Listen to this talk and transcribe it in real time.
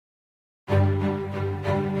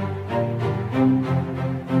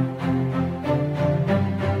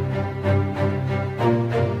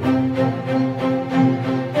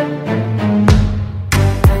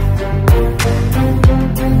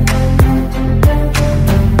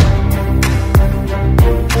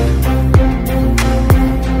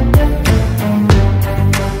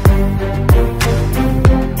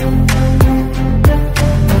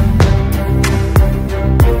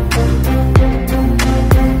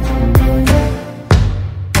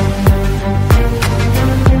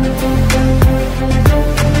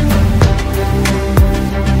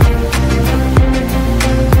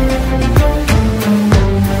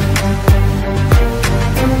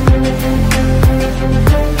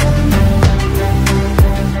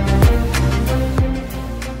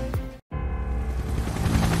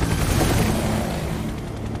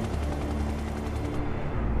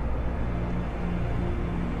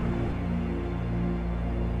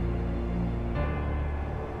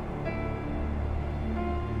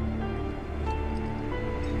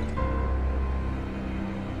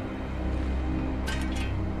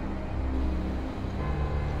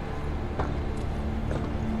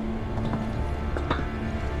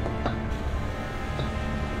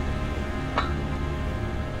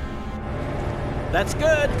That's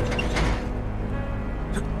good.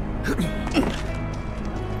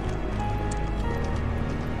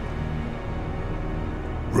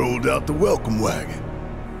 Rolled out the welcome wagon.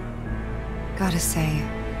 Gotta say,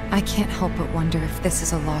 I can't help but wonder if this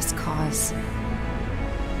is a lost cause.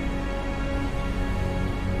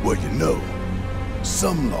 Well, you know,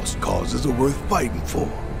 some lost causes are worth fighting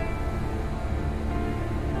for.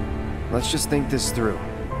 Let's just think this through.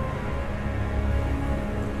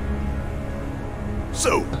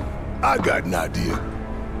 So, I got an idea.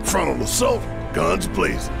 Frontal assault, guns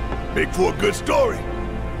blazing. Make for a good story.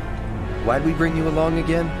 Why'd we bring you along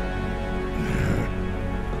again?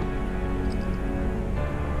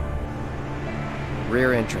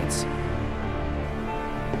 Rear entrance.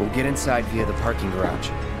 We'll get inside via the parking garage.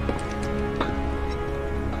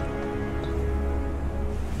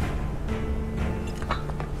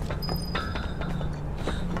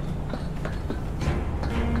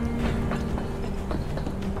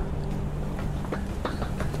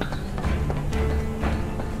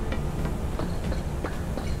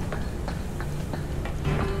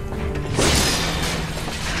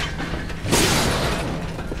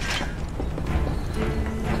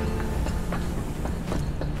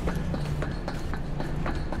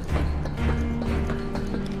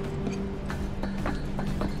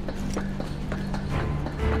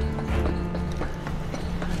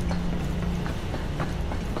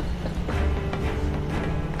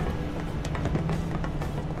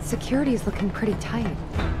 Security's looking pretty tight.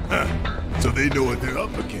 So they know what they're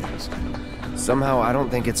up against. Somehow, I don't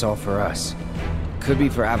think it's all for us. Could be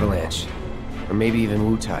for Avalanche. Or maybe even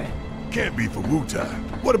Wu-Tai. Can't be for Wu-Tai.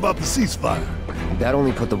 What about the ceasefire? That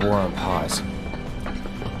only put the war on pause.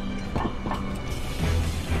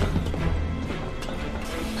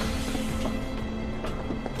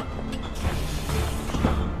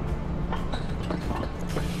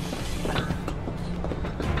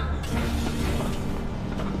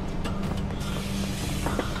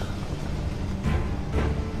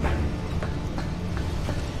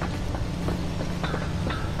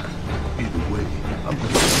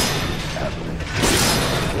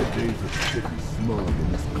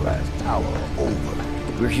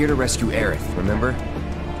 We're here to rescue Aerith, remember?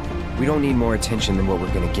 We don't need more attention than what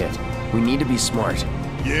we're gonna get. We need to be smart.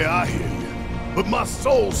 Yeah, I hear you. But my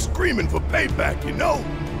soul's screaming for payback, you know?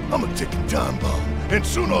 I'm a ticking time bomb, and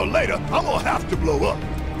sooner or later, I'm gonna have to blow up.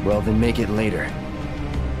 Well, then make it later.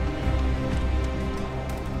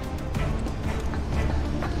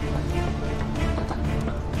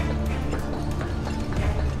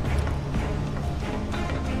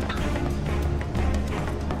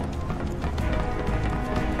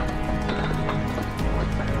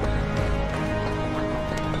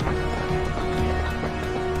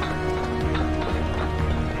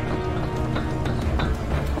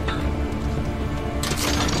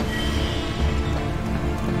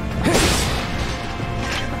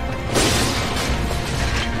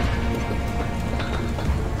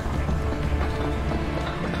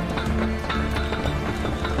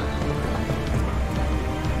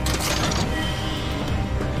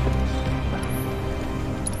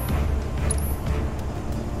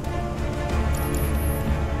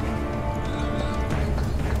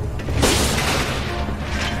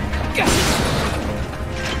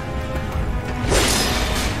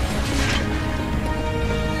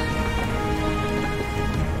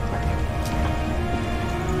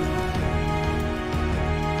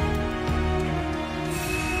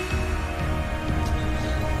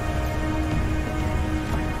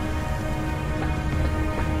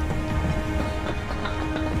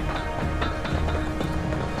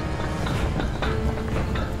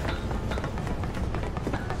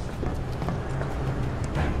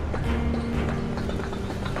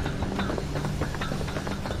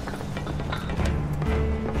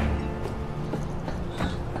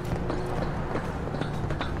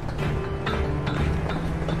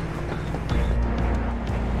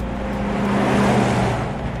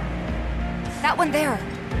 That one there.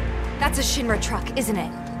 That's a Shinra truck, isn't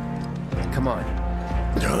it? Come on.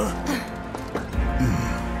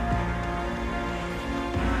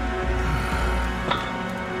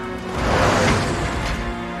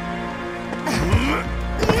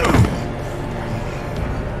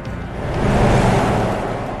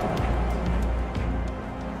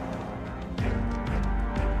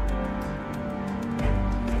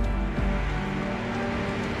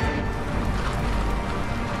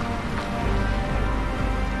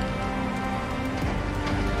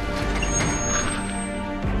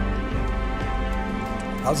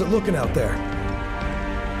 How's it looking out there?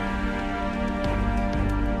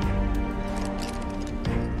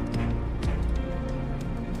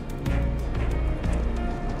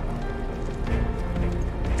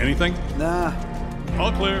 Anything? Nah.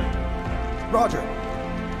 All clear. Roger.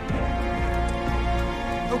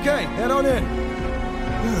 Okay, head on in.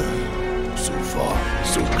 So far,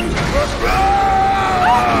 so good.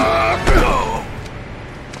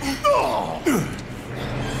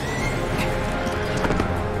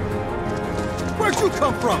 Where'd you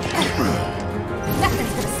come from?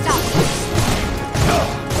 Nothing's gonna stop me.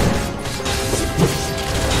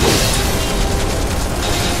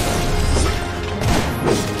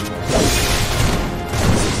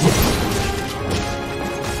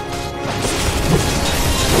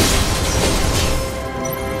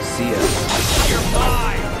 See ya. You're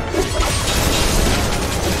mine!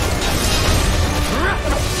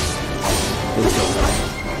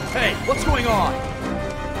 Hey, what's going on?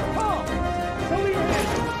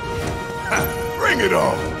 Bring it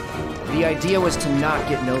on! The idea was to not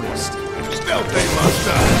get noticed. Stealth ain't my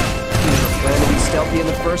style. Plan to be stealthy in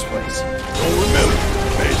the first place. Don't remember.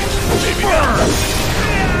 Maybe not.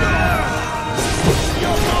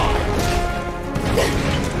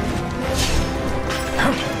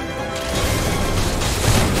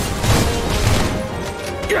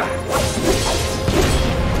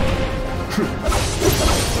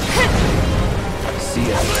 See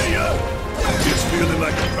ya. See ya. Just feeling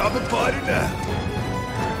like a proper party now.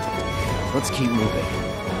 Let's keep moving.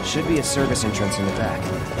 Should be a service entrance in the back.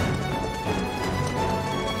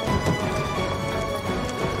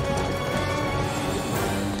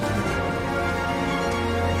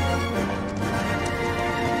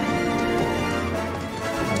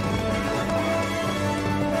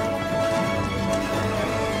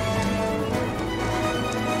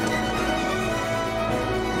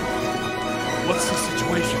 What's the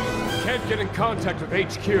situation? Can't get in contact with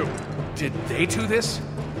HQ. Did they do this?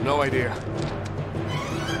 No idea.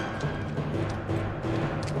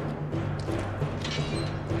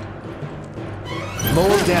 Mow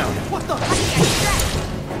him down. What the?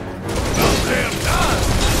 Damn time.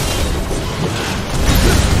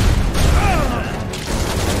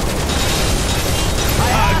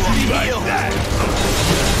 Like that.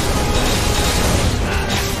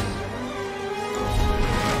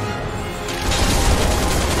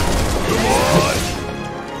 Come on.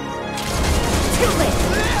 Too late.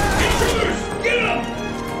 Get up.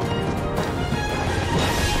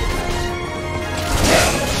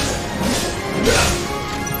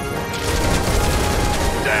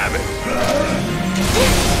 Damn it.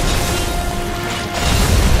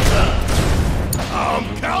 I'm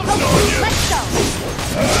counting on you. Let's go.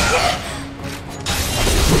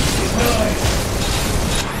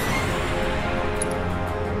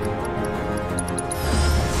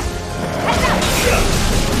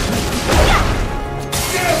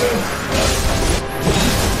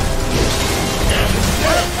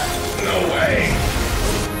 No way.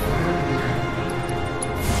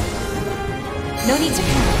 No need to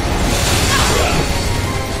panic.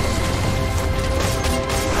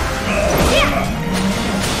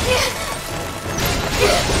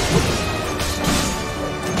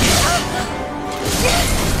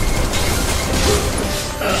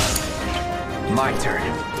 My turn.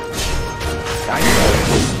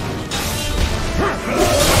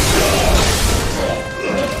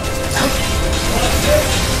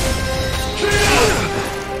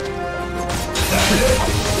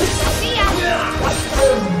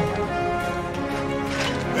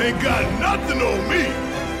 Ain't got nothing on me.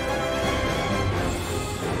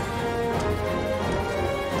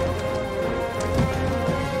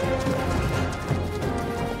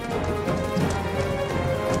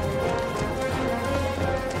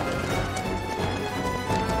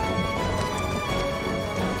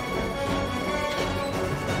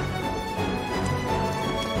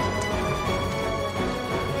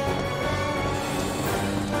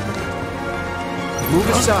 Move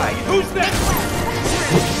aside. Who's that?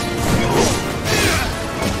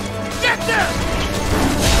 Get there!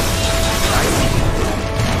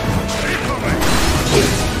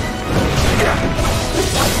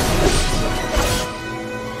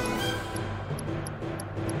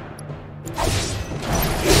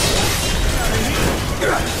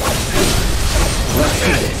 Let's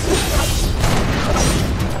do this.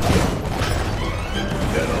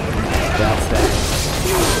 That's that.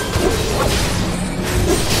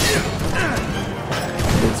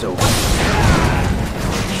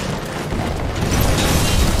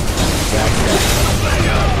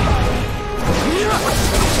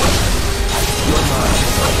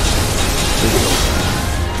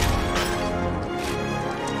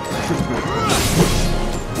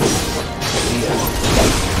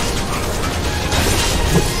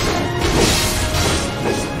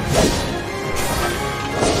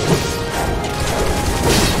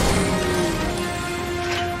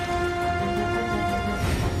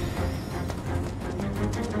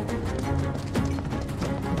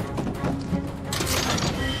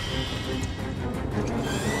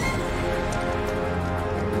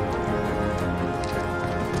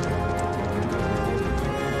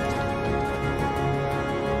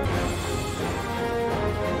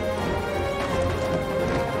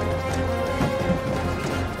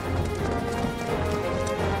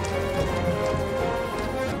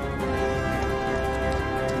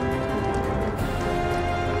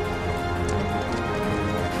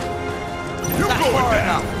 going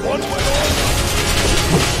down, one way or another.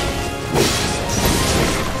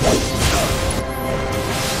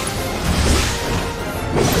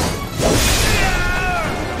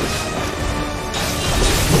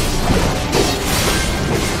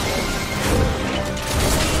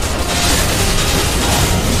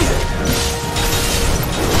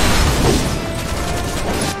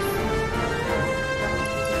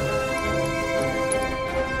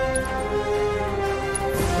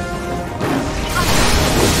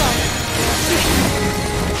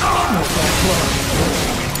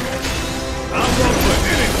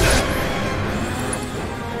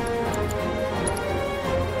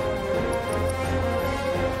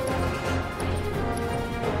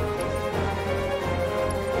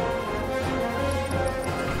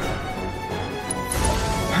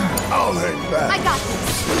 I'll hang back. I got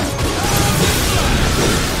this.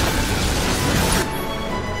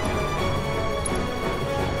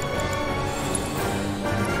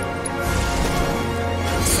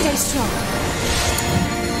 Stay strong.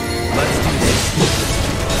 Let's do this.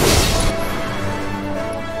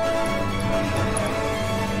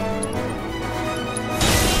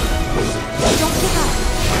 Don't give up.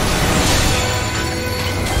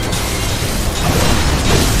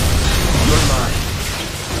 You're mine.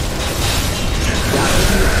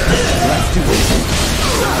 Let's do this.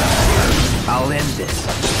 I'll end this.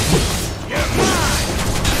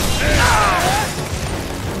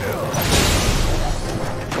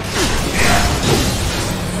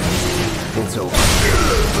 It's over.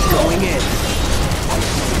 Going in.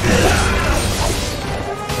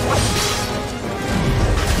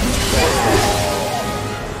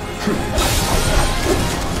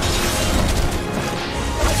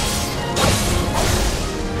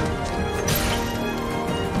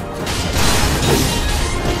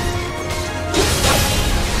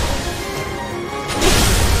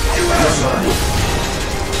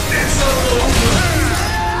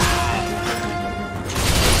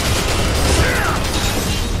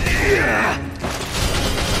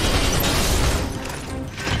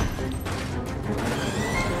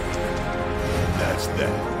 That's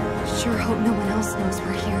that. Sure hope no one else knows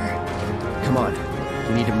we're here. Come on.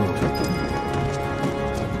 We need to move.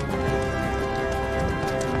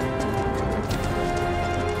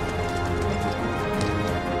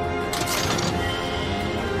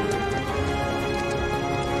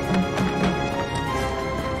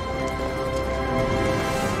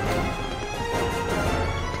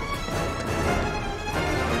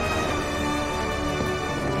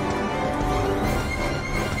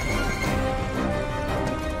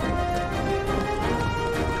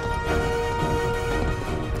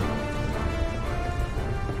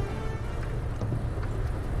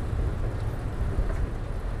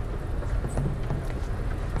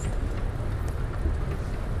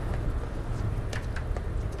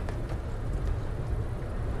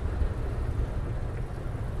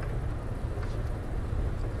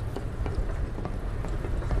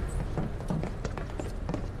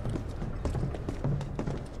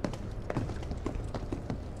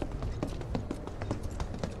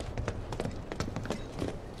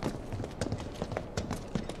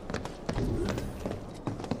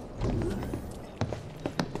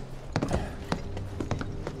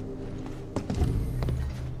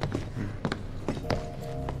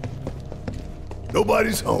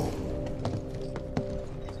 Nobody's home.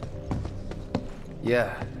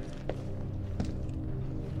 Yeah.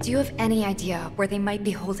 Do you have any idea where they might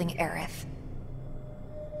be holding Aerith?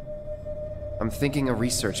 I'm thinking a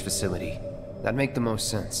research facility. That'd make the most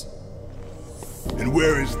sense. And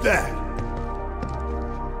where is that?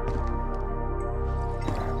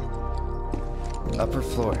 Upper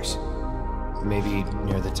floors. Maybe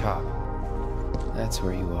near the top. That's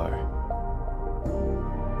where you are.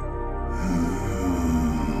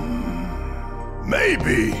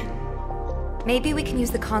 Maybe. Maybe we can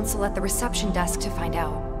use the console at the reception desk to find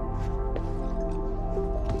out.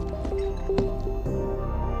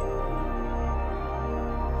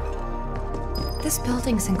 This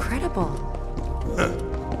building's incredible.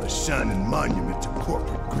 A shining monument to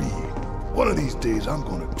corporate greed. One of these days I'm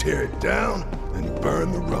gonna tear it down and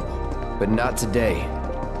burn the rubble. But not today.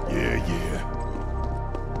 Yeah.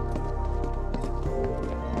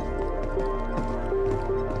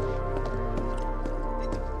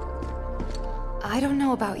 I don't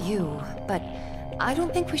know about you, but I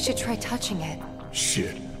don't think we should try touching it.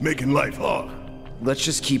 Shit, making life hard. Let's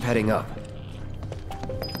just keep heading up.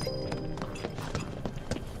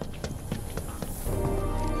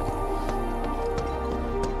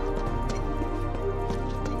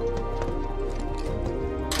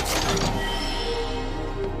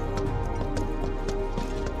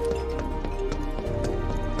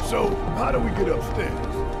 So, how do we get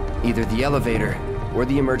upstairs? Either the elevator or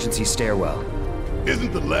the emergency stairwell.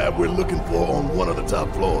 Isn't the lab we're looking for on one of the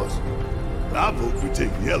top floors? I vote we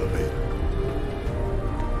take the elevator.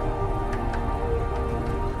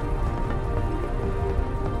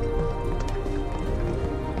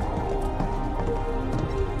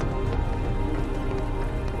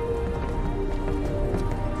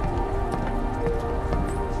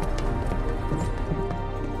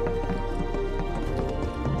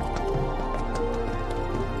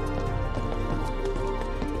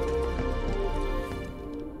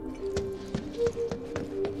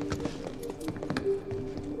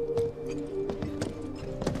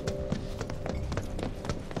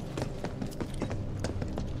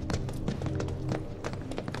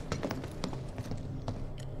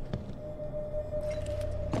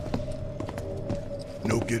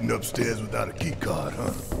 No getting upstairs without a key card, huh?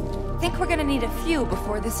 Think we're gonna need a few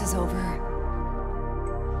before this is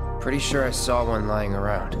over. Pretty sure I saw one lying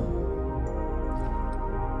around.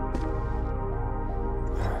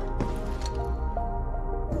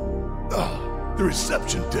 Ah, the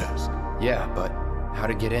reception desk. Yeah, but how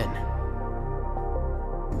to get in?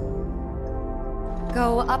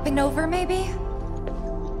 Go up and over, maybe?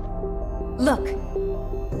 Look.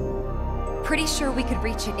 Pretty sure we could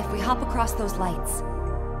reach it if we hop across those lights.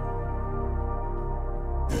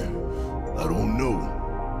 I don't know.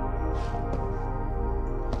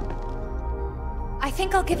 I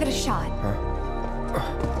think I'll give it a shot.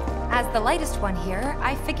 As the lightest one here,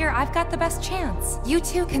 I figure I've got the best chance. You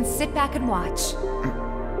two can sit back and watch.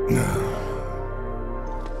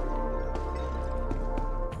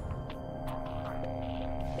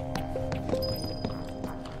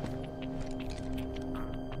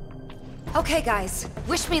 Okay, guys.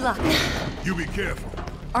 Wish me luck. You be careful.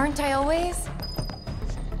 Aren't I always?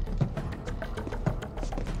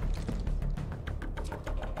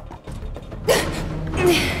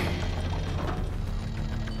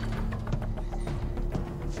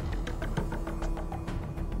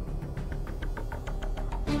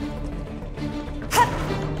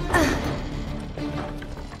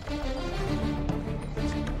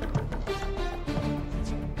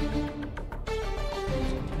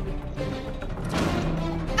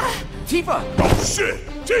 Tifa! Oh shit!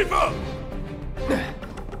 Tifa!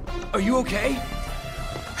 Are you okay?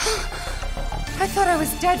 I thought I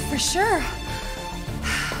was dead for sure.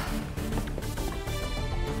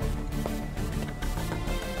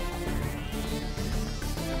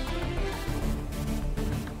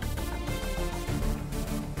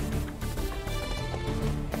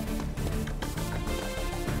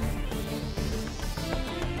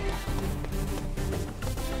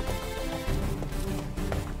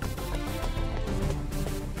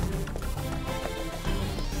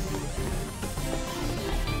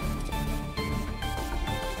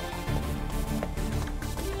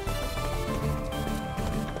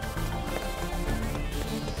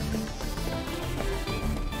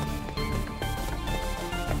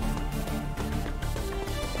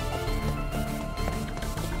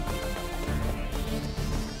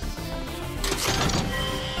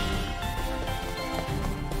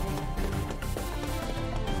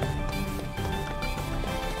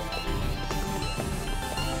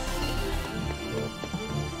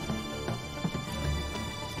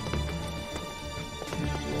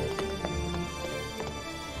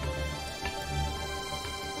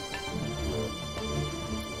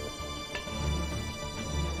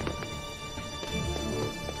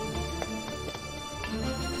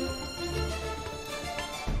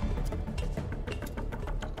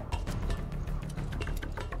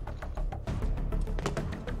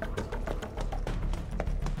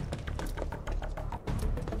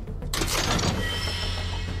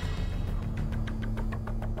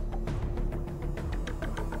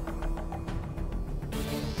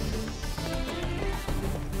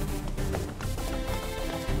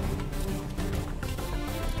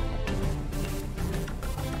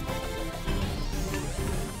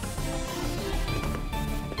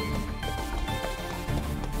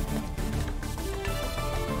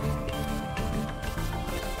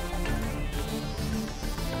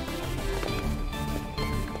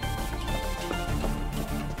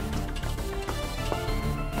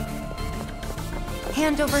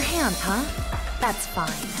 Hand over hand, huh? That's fine.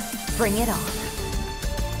 Bring it on.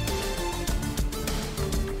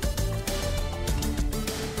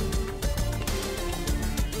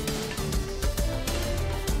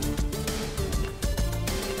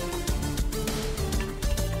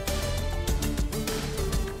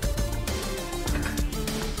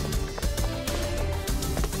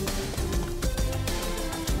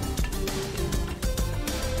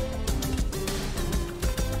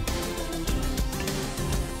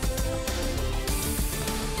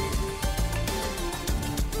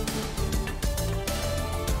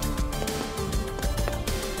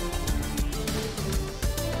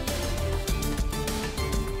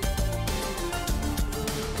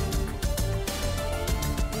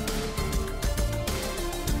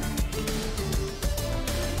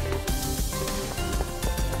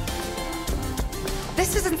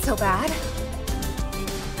 wasn't so bad.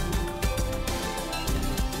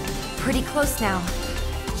 Pretty close now.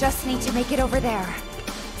 Just need to make it over there.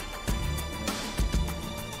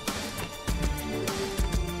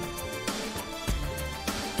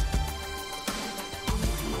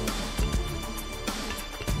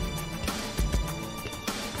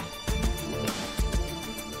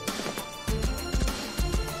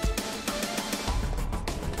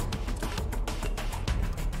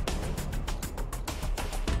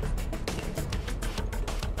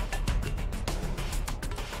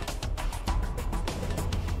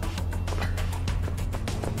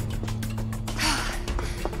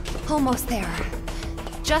 Almost there.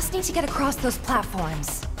 Just need to get across those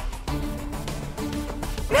platforms.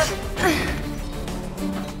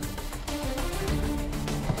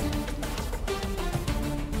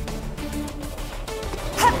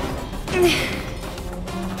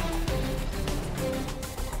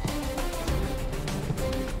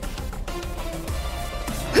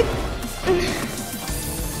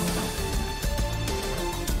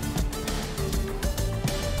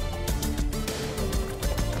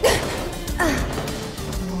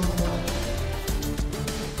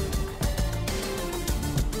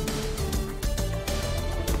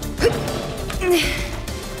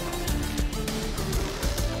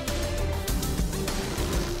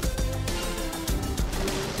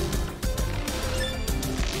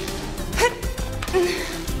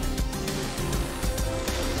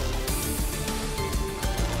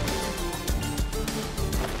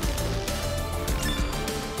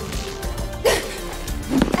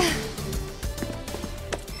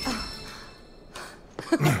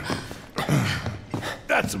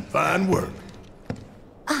 That's some fine work.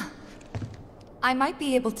 I might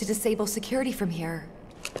be able to disable security from here.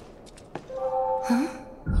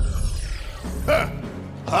 Ha!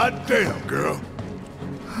 Hot damn, girl.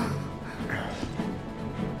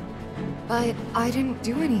 But I didn't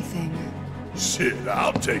do anything. Shit,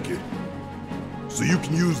 I'll take it. So you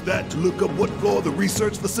can use that to look up what floor the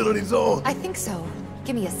research facility's on? I think so.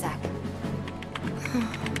 Give me a sec.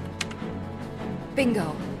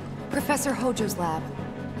 Bingo. Professor Hojo's lab.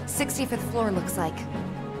 65th floor looks like.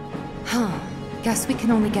 Huh. Guess we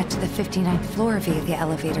can only get to the 59th floor via the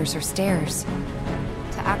elevators or stairs.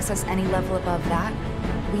 To access any level above that,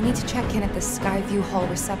 we need to check in at the Skyview Hall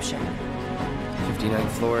reception. 59th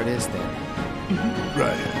floor it is then.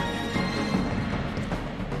 Right.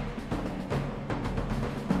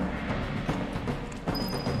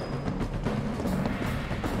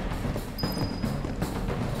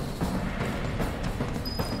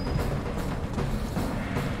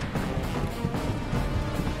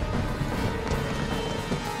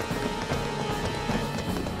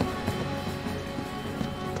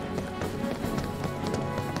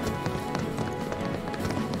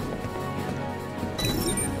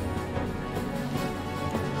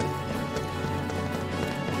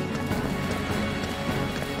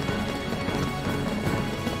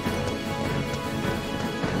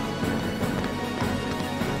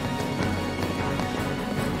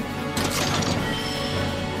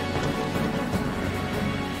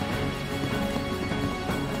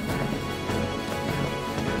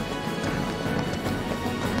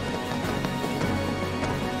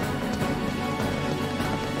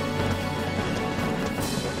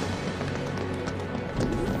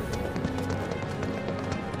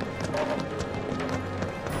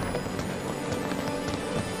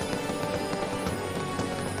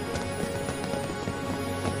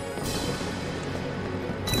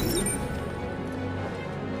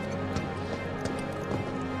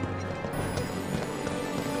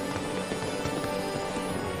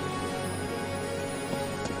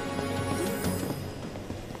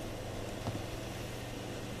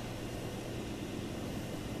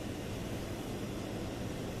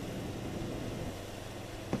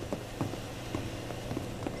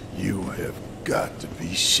 You have got to be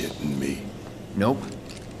shitting me. Nope.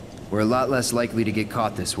 We're a lot less likely to get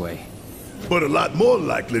caught this way. But a lot more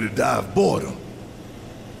likely to die of boredom.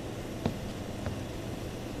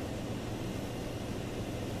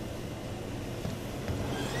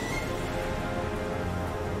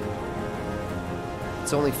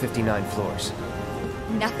 It's only 59 floors.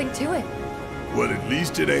 Nothing to it. Well, at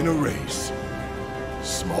least it ain't a race.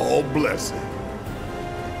 Small blessing.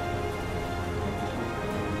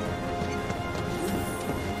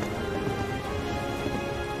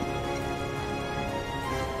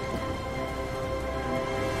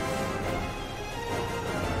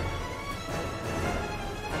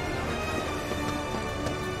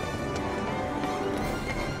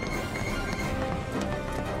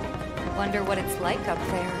 Wonder what it's like up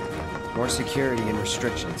there. More security and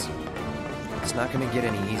restrictions. It's not gonna get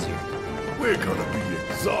any easier. We're gonna be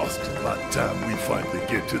exhausted by the time we finally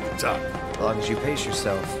get to the top. As long as you pace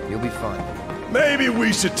yourself, you'll be fine. Maybe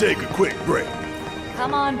we should take a quick break.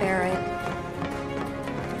 Come on, Barret.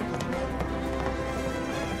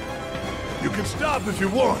 You can stop if you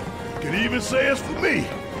want. Can even say it's for me.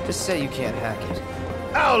 Just say you can't hack it.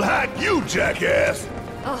 I'll hack you, jackass!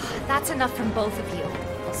 Ugh, that's enough from both of you.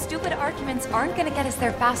 Stupid arguments aren't gonna get us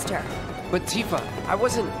there faster. But Tifa, I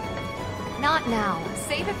wasn't... Not now.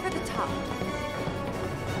 Save it for the top.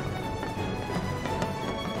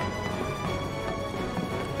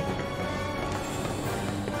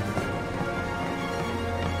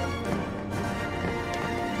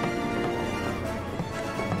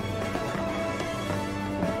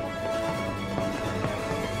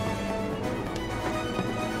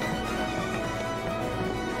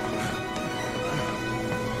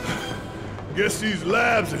 Guess these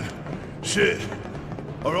labs and shit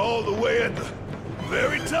are all the way at the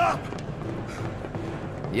very top?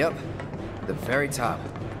 Yep, the very top.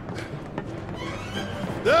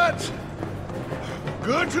 That's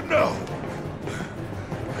good to know.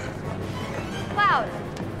 Cloud,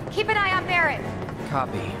 keep an eye on Barret.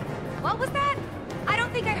 Copy. What was that? I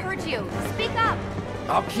don't think I heard you. Speak up.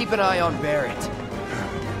 I'll keep an eye on Barret.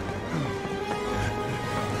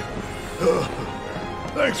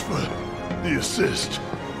 Thanks for the assist.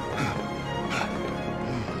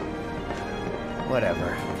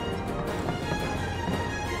 Whatever.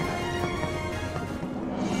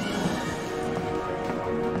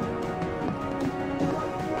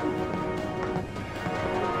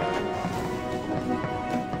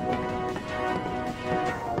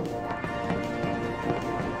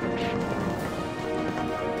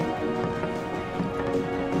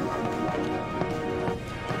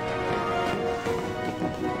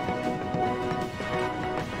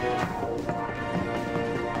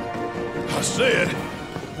 I said,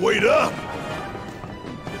 wait up!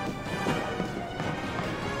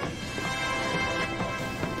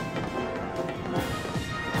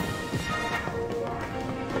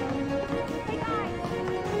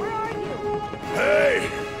 Where are you? Hey!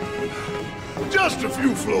 Just a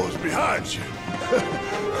few floors behind you.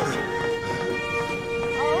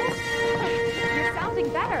 Oh? You're sounding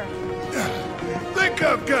better. Think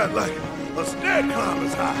I've got like a stair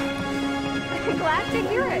climber's high. Glad to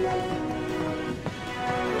hear it.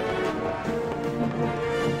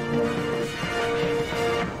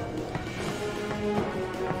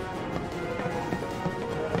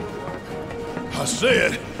 I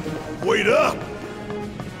said, wait up!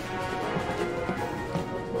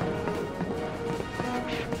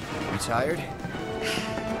 You tired?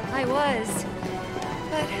 I was.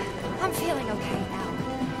 But I'm feeling okay now.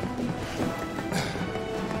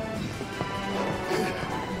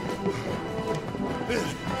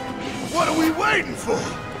 What are we waiting for?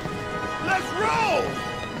 Let's roll!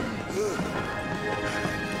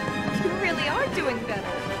 You really are doing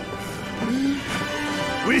better.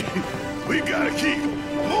 We gotta keep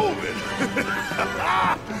moving.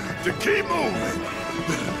 To keep moving.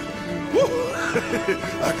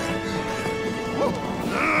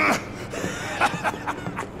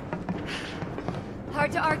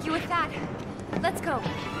 Hard to argue with that. Let's go.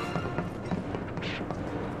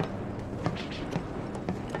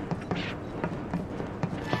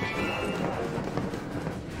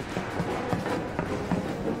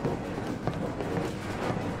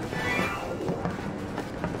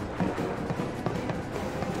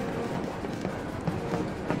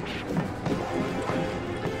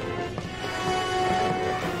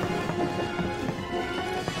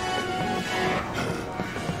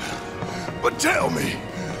 But tell me,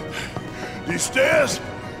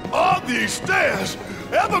 are these stairs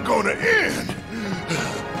ever gonna end?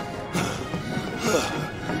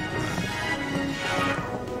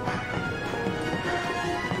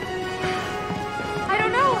 I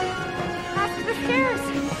don't know. Ask the stairs.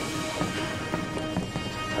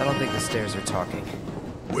 I don't think the stairs are talking.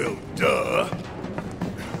 Well, duh.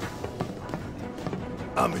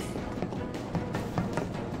 I mean,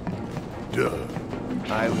 duh.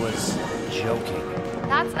 I was joking.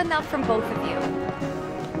 That's enough from both of you.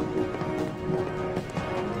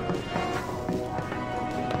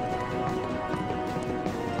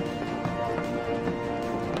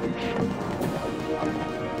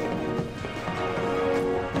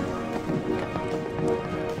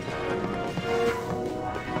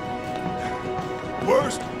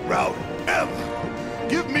 Worst route ever.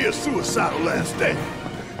 Give me a suicidal last stand.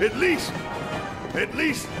 At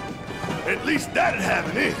least that'd have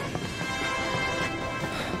an end.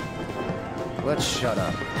 Let's shut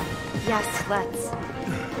up. Yes, let's.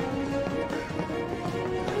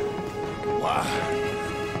 Why?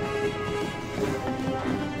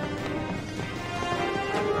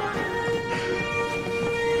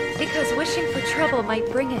 Because wishing for trouble might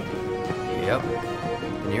bring it. Yep.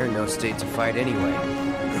 And you're in no state to fight anyway.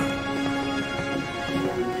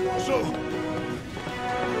 So,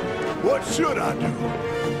 what should I do?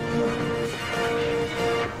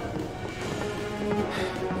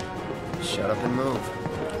 Shut up and move.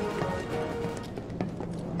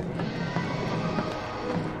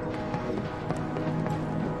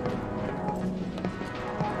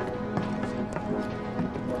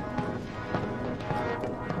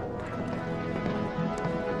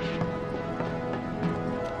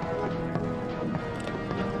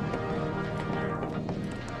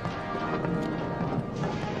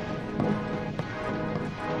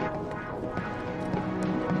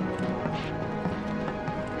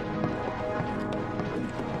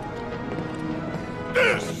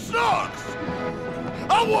 This sucks!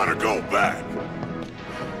 I want to go back!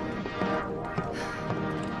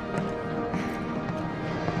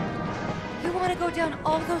 You want to go down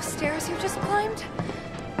all those stairs you just climbed?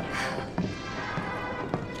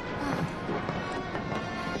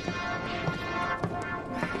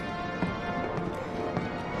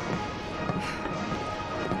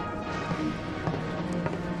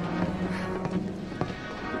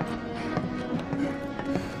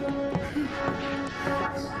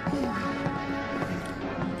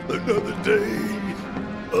 Another day,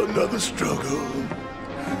 another struggle.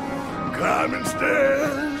 Climbing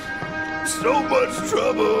stairs, so much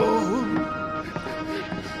trouble.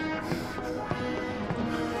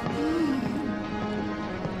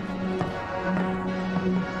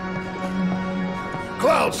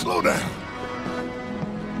 Cloud, slow down.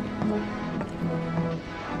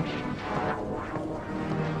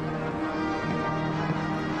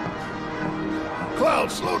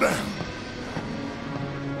 Cloud, slow down.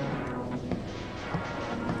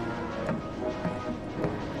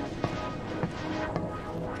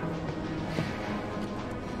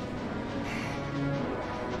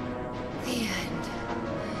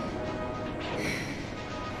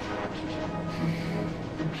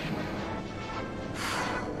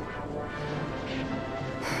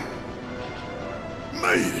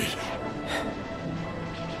 Made it.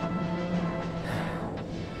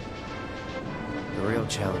 The real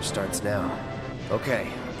challenge starts now. Okay,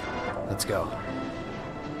 let's go.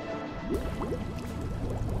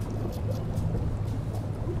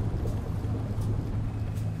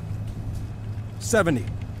 $70,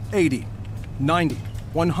 $80, $90,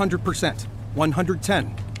 100%,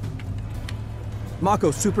 110.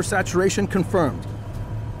 Mako supersaturation confirmed.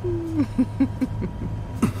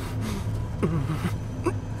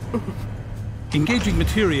 Engaging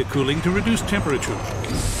materia cooling to reduce temperature.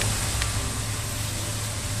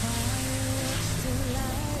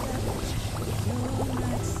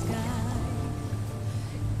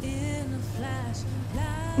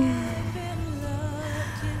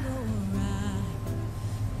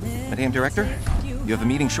 Madame Director, you have a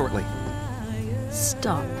meeting shortly.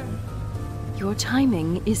 Stop. Your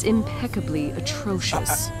timing is impeccably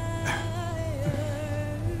atrocious.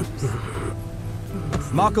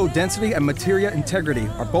 Mako density and materia integrity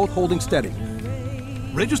are both holding steady.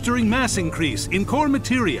 Registering mass increase in core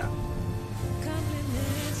materia.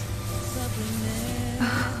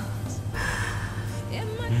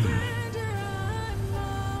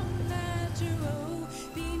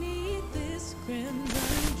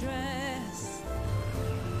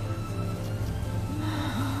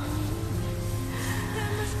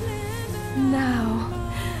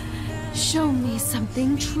 Now, show me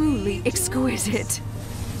something truly exquisite.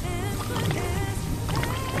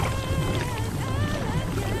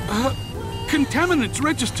 Contaminants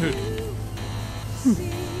registered.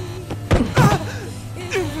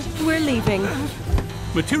 We're leaving.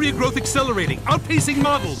 Materia growth accelerating, outpacing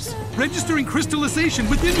models. Registering crystallization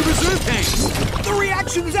within the reserve tanks. The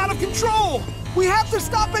reaction is out of control! We have to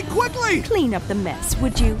stop it quickly! Clean up the mess,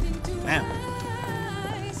 would you? Ma'am.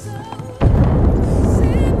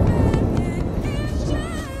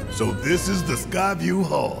 So this is the Skyview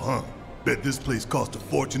Hall, huh? Bet this place cost a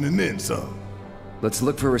fortune and then some. Let's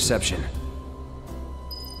look for reception.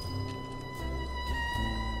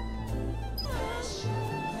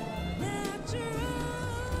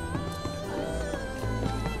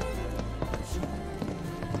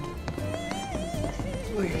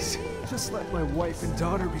 Please, just let my wife and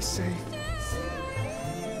daughter be safe.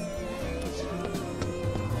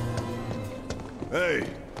 Hey,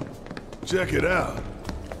 check it out.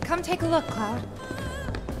 Come take a look, Cloud.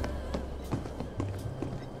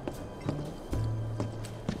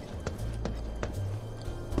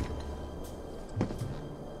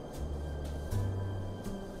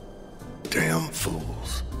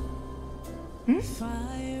 souls.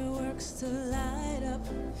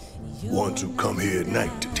 Ones who come here at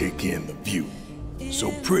night to take in the view.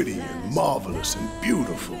 So pretty and marvelous and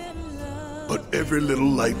beautiful. But every little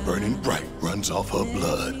light burning bright runs off her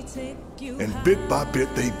blood. And bit by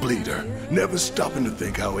bit they bleed her, never stopping to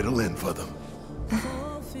think how it'll end for them.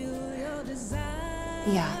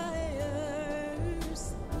 Yeah.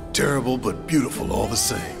 Terrible but beautiful all the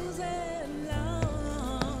same.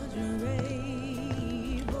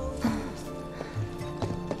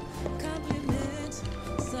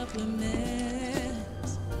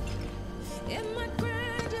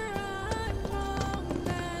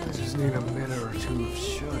 I just need a minute or two of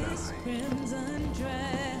shut-eye.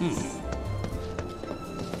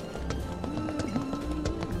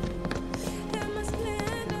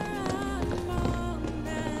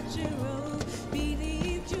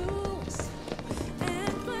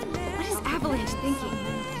 What is Avalanche thinking?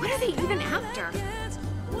 What are they even after?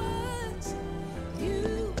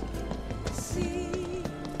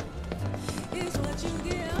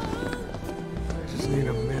 I just need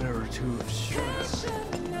a minute or two of shut-eye.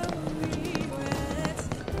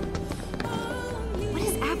 What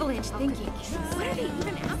is Avalanche thinking? What are they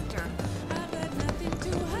even after?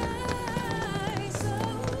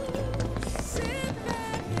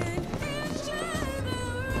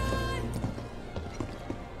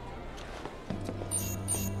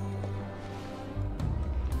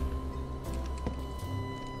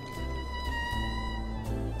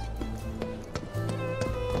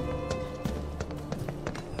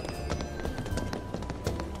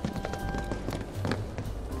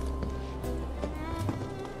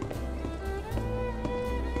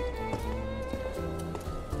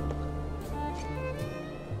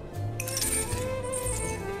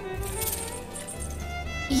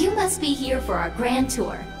 You must be here for our grand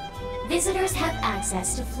tour. Visitors have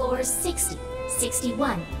access to floors 60,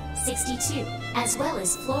 61, 62, as well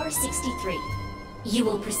as floor 63. You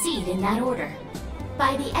will proceed in that order.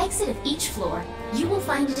 By the exit of each floor, you will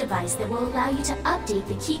find a device that will allow you to update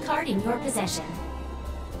the keycard in your possession,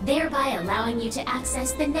 thereby allowing you to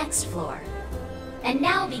access the next floor. And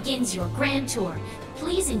now begins your grand tour.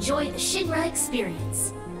 Please enjoy the Shinra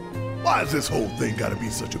experience. Why has this whole thing gotta be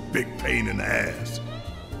such a big pain in the ass?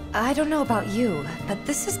 I don't know about you, but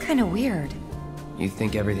this is kind of weird. You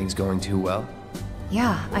think everything's going too well?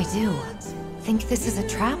 Yeah, I do. Think this is a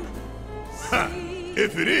trap? Ha!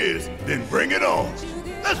 If it is, then bring it on.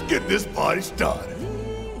 Let's get this party started.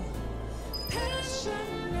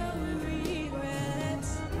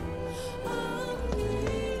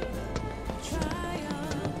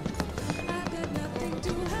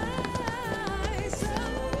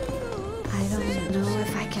 I don't know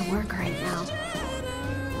if I can work right now.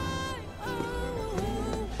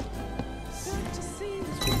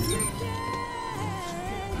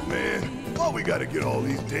 Man, why we gotta get all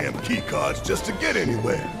these damn key cards just to get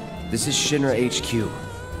anywhere? This is Shinra HQ.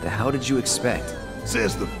 The hell did you expect?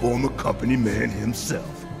 Says the former company man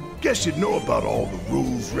himself. Guess you'd know about all the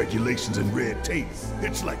rules, regulations, and red tape.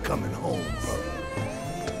 It's like coming home, bro.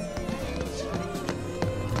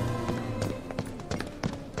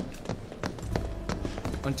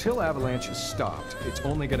 Until Avalanche is stopped, it's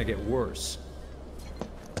only gonna get worse.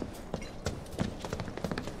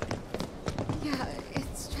 Yeah,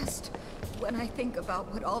 it's just when I think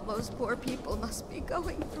about what all those poor people must be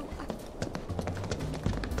going through.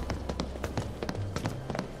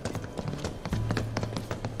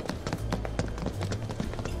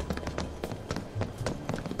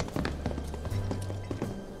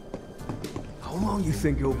 How long you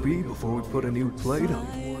think it'll be before we put a new plate on?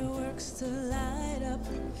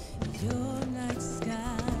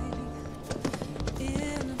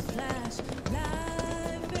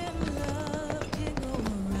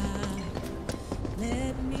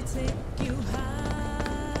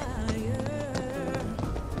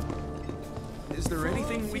 Is there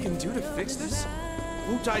anything we can do to fix this?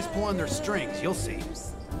 Wutai's pulling their strings, you'll see.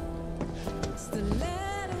 They're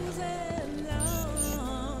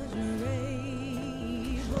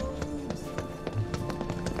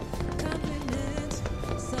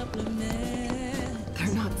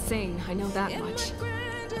not sane, I know that much.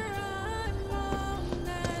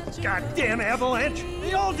 Goddamn Avalanche!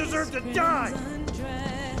 They all deserve to die!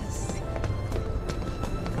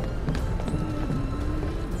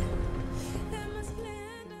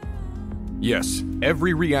 Yes,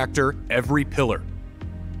 every reactor, every pillar.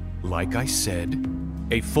 Like I said,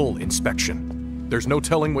 a full inspection. There's no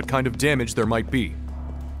telling what kind of damage there might be.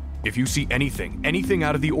 If you see anything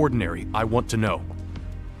out of the ordinary, I want to know.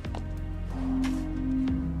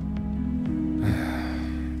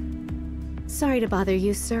 Sorry to bother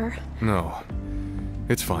you, sir. No.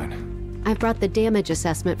 It's fine. I brought the damage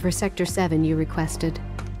assessment for Sector 7 you requested.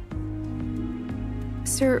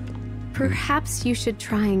 Sir, perhaps you should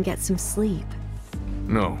try and get some sleep.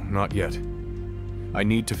 No, not yet. I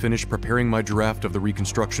need to finish preparing my draft of the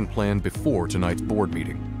reconstruction plan before tonight's board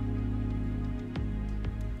meeting.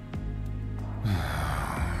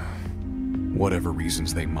 Whatever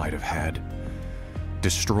reasons they might have had,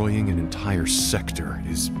 destroying an entire sector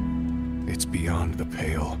it's beyond the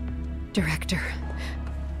pale. Director,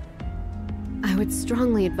 I would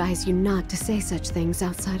strongly advise you not to say such things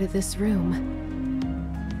outside of this room.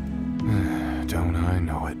 Don't I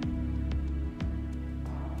know it?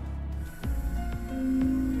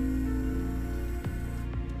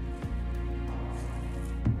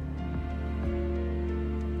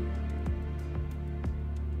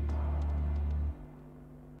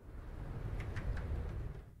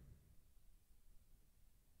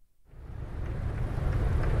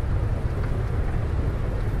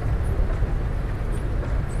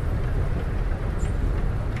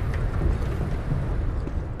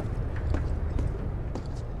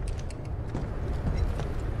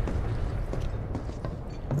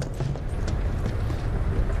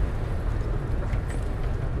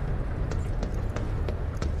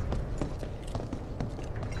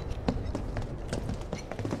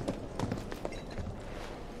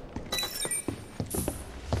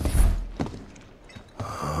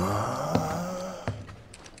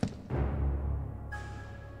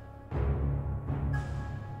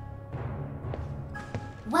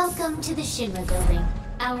 Welcome to the Shinra building,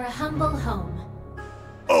 our humble home.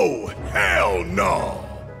 Oh, hell no!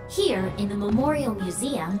 Here, in the Memorial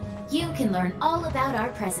Museum, you can learn all about our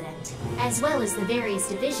president, as well as the various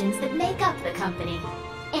divisions that make up the company.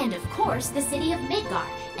 And of course, the city of Midgar,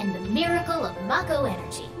 and the miracle of Mako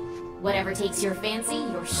energy. Whatever takes your fancy,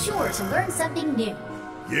 you're sure to learn something new.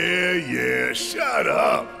 Yeah, shut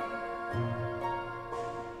up!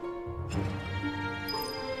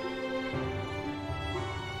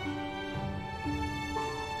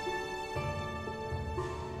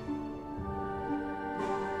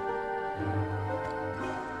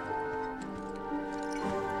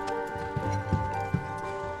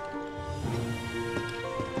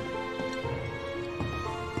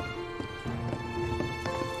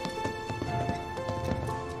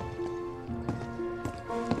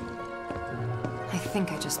 I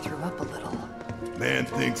think I just threw up a little. Man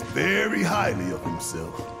thinks very highly of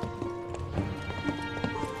himself.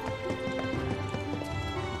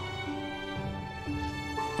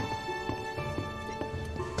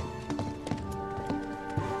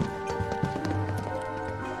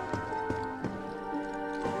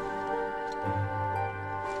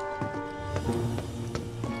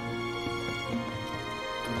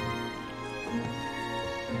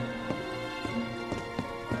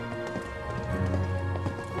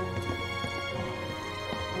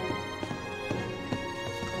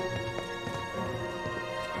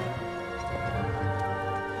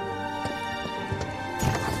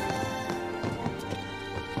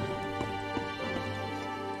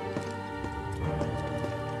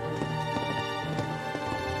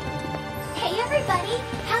 everybody!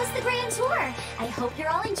 How's the grand tour? I hope you're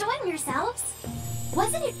all enjoying yourselves.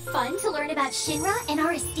 Wasn't it fun to learn about Shinra and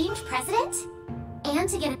our esteemed president? And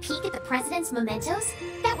to get a peek at the president's mementos?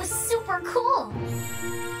 That was super cool!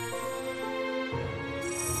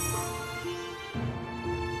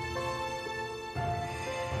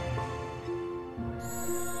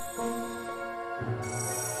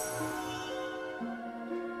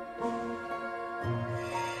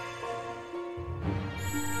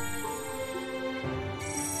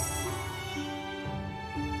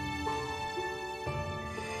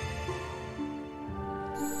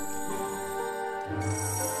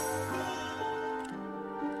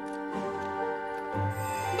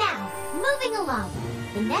 Moving along,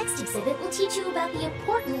 the next exhibit will teach you about the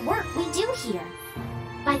important work we do here,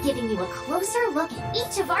 by giving you a closer look at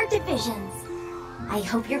each of our divisions. I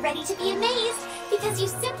hope you're ready to be amazed, because you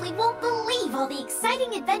simply won't believe all the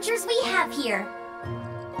exciting adventures we have here.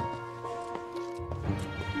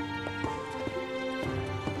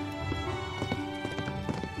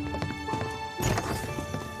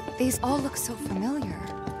 These all look so familiar.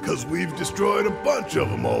 'Cause we've destroyed a bunch of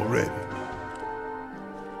them already.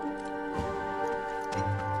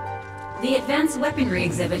 The Advanced Weaponry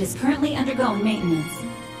exhibit is currently undergoing maintenance.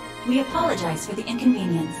 We apologize for the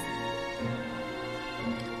inconvenience.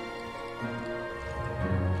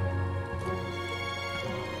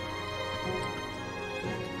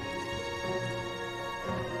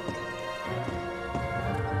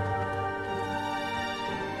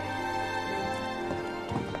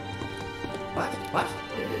 What?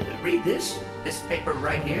 Read this? This paper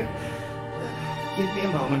right here? Give me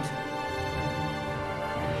a moment.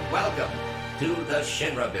 Welcome to the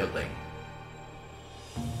Shinra building.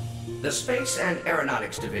 The Space and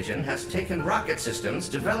Aeronautics Division has taken rocket systems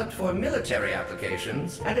developed for military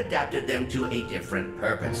applications and adapted them to a different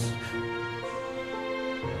purpose.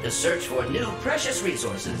 The search for new precious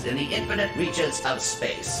resources in the infinite reaches of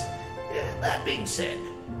space. That being said,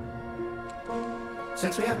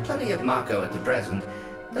 since we have plenty of mako at the present,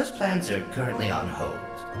 those plans are currently on hold.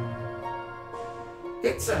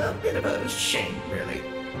 It's a bit of a shame, really.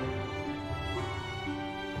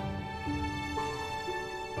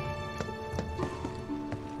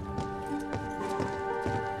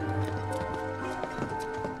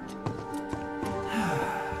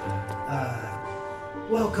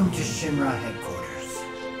 Welcome to Shinra headquarters.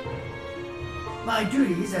 My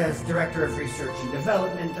duties as Director of Research and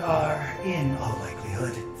Development are, in all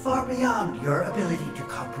likelihood, far beyond your ability to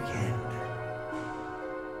comprehend.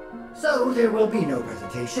 So there will be no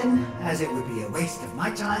presentation, as it would be a waste of my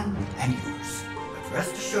time and yours. But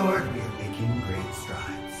rest assured, we are making great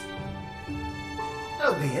strides.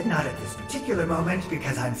 Albeit not at this particular moment,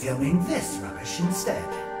 because I'm filming this rubbish instead.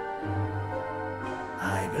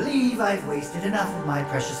 I believe I've wasted enough of my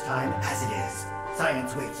precious time as it is.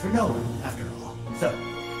 Science waits for no one, after all. So,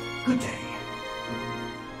 good day.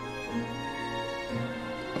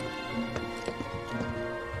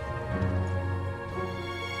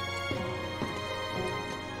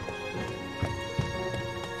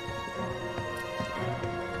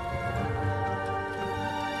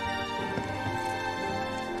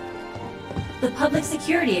 The public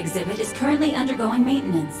security exhibit is currently undergoing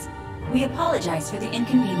maintenance. We apologize for the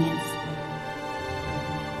inconvenience.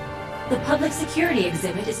 The public security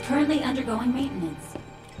exhibit is currently undergoing maintenance.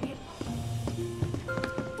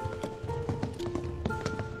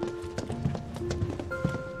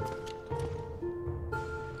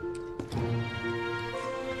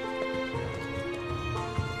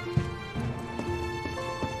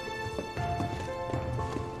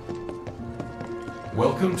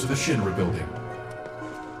 Welcome to the Shinra building.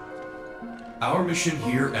 Our mission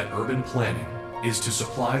here at Urban Planning is to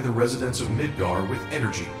supply the residents of Midgar with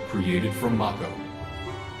energy created from mako.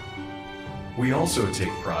 We also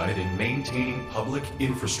take pride in maintaining public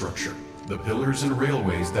infrastructure, the pillars and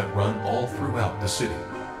railways that run all throughout the city.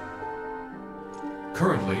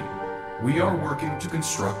 Currently, we are working to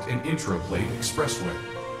construct an intraplate expressway.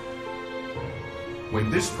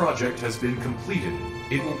 When this project has been completed,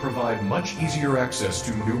 it will provide much easier access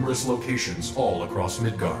to numerous locations all across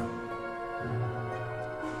Midgar.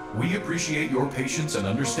 We appreciate your patience and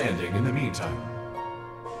understanding in the meantime.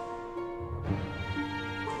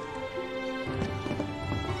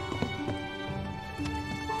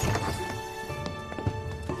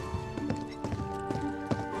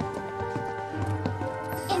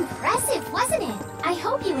 Impressive, wasn't it? I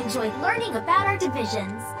hope you enjoyed learning about our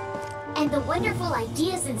divisions and the wonderful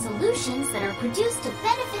ideas and solutions that are produced to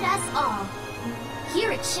benefit us all.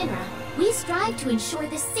 Here at Shinra, we strive to ensure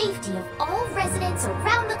the safety of all residents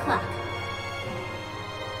around the clock.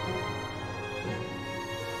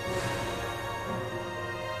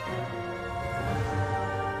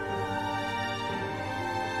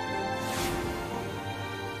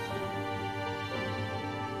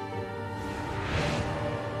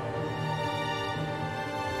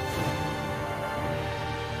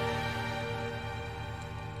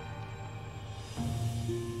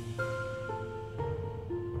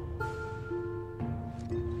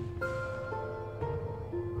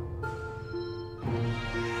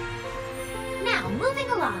 Moving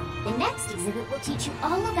along, the next exhibit will teach you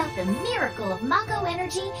all about the miracle of mako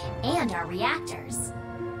energy and our reactors,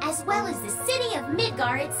 as well as the city of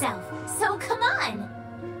Midgar itself. So come on!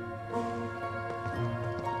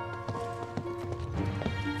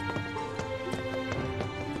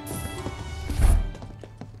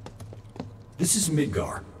 This is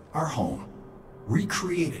Midgar, our home,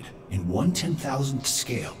 recreated in 1/10,000th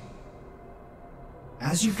scale.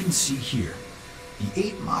 As you can see here, the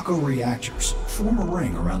 8 mako reactors form a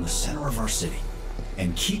ring around the center of our city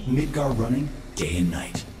and keep Midgar running day and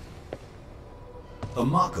night. The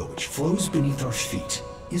mako which flows beneath our feet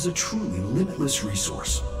is a truly limitless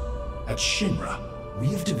resource. At Shinra, we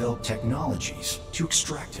have developed technologies to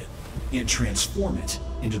extract it and transform it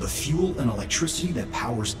into the fuel and electricity that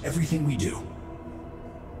powers everything we do.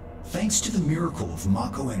 Thanks to the miracle of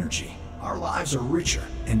mako energy, our lives are richer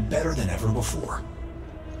and better than ever before.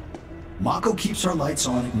 Mako keeps our lights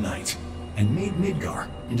on at night and made Midgar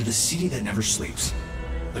into the city that never sleeps.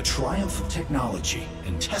 The triumph of technology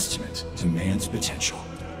and testament to man's potential.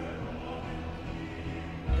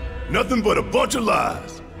 Nothing but a bunch of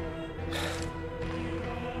lies.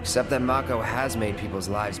 Except that Mako has made people's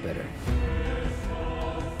lives better.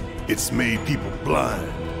 It's made people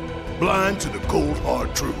blind. Blind to the cold,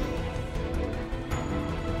 hard truth.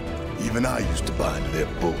 Even I used to buy into their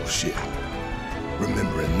bullshit.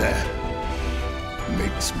 Remembering that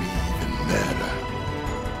makes me even madder.